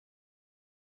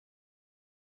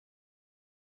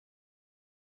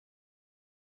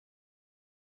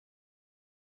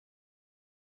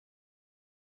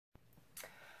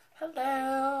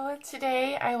Hello!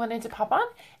 Today I wanted to pop on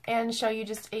and show you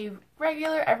just a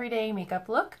regular everyday makeup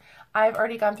look. I've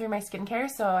already gone through my skincare,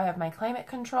 so I have my Climate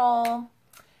Control.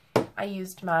 I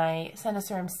used my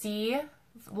SeneGence C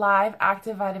Live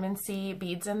Active Vitamin C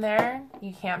beads in there.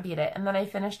 You can't beat it. And then I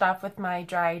finished off with my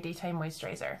Dry Daytime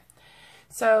Moisturizer.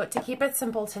 So to keep it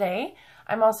simple today,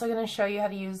 I'm also going to show you how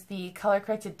to use the color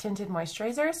corrected tinted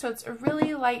moisturizer. So it's a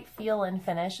really light feel and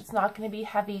finish. It's not going to be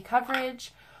heavy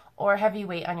coverage or heavy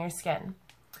weight on your skin.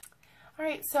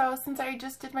 Alright, so since I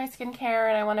just did my skincare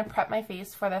and I want to prep my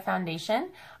face for the foundation,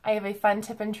 I have a fun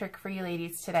tip and trick for you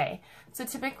ladies today. So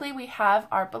typically we have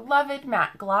our beloved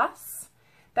matte gloss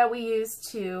that we use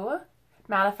to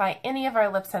mattify any of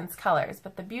our LipSense colors,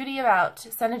 but the beauty about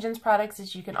SeneGence products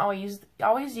is you can always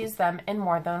use them in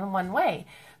more than one way.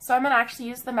 So I'm going to actually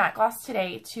use the matte gloss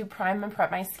today to prime and prep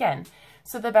my skin.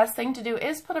 So the best thing to do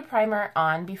is put a primer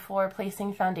on before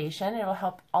placing foundation. It'll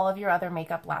help all of your other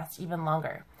makeup last even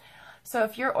longer. So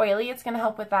if you're oily, it's going to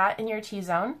help with that in your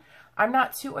T-zone. I'm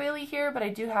not too oily here, but I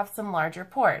do have some larger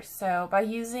pores. So by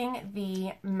using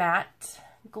the matte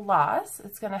gloss,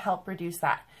 it's going to help reduce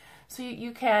that. So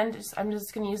you can I'm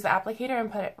just going to use the applicator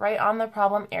and put it right on the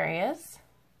problem areas.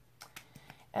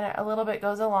 And a little bit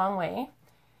goes a long way.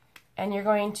 And you're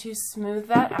going to smooth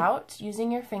that out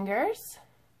using your fingers.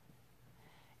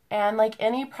 And like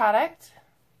any product,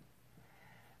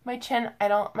 my chin,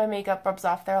 my makeup rubs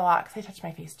off there a lot because I touch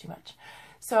my face too much.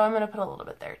 So I'm going to put a little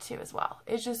bit there too as well.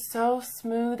 It's just so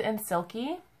smooth and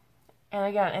silky. And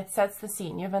again, it sets the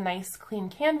scene. You have a nice clean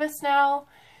canvas now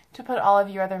to put all of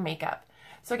your other makeup.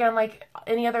 So again, like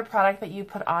any other product that you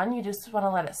put on, you just want to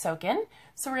let it soak in.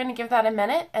 So we're going to give that a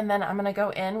minute, and then I'm going to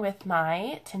go in with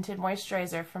my Tinted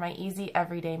Moisturizer for my easy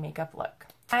everyday makeup look.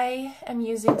 I am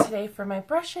using today for my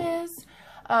brushes.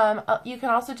 You can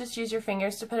also just use your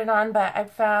fingers to put it on, but I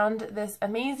found this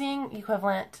amazing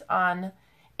equivalent on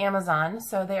Amazon.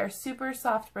 So they are super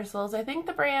soft bristles. I think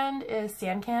the brand is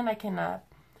SeneGence. I can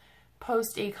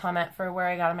post a comment for where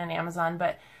I got them on Amazon,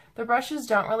 but the brushes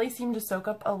don't really seem to soak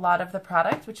up a lot of the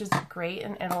product, which is great,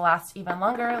 and it'll last even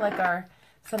longer like our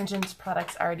SeneGence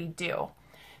products already do.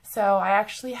 So I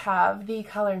actually have the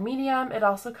color medium. It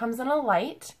also comes in a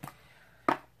light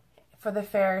for the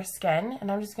fair skin,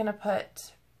 and I'm just going to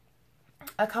put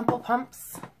a couple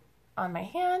pumps on my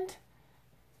hand,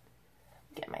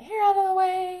 get my hair out of the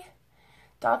way,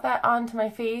 dot that onto my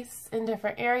face in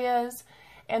different areas.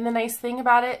 And the nice thing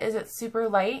about it is it's super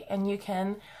light, and you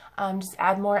can just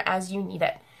add more as you need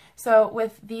it. So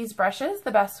with these brushes,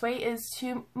 the best way is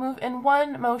to move in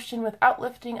one motion without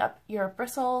lifting up your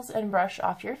bristles and brush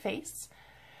off your face.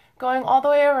 Going all the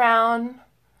way around,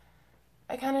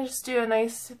 I kind of just do a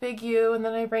nice big U, and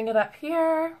then I bring it up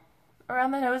here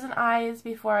around the nose and eyes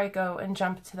before I go and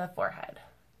jump to the forehead.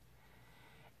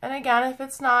 And again, if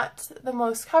it's not the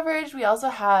most coverage, we also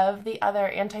have the other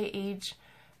anti-age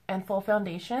and full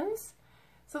foundations.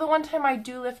 So the one time I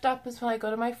do lift up is when I go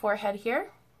to my forehead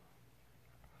here.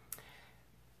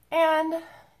 And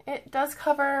it does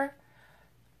cover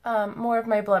more of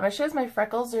my blemishes. My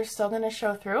freckles are still going to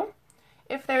show through.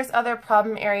 If there's other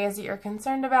problem areas that you're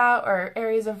concerned about or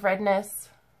areas of redness,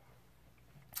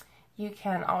 you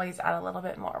can always add a little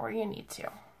bit more where you need to.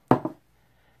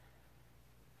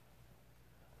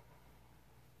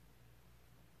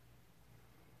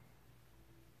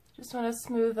 Just want to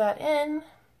smooth that in.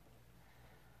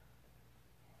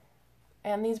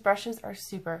 And these brushes are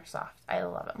super soft. I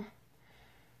love them.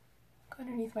 Go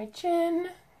underneath my chin.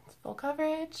 It's full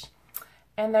coverage.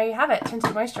 And there you have it,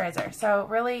 Tinted Moisturizer. So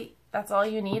really, that's all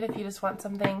you need if you just want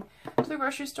something to the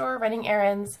grocery store, running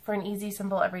errands for an easy,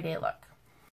 simple, everyday look.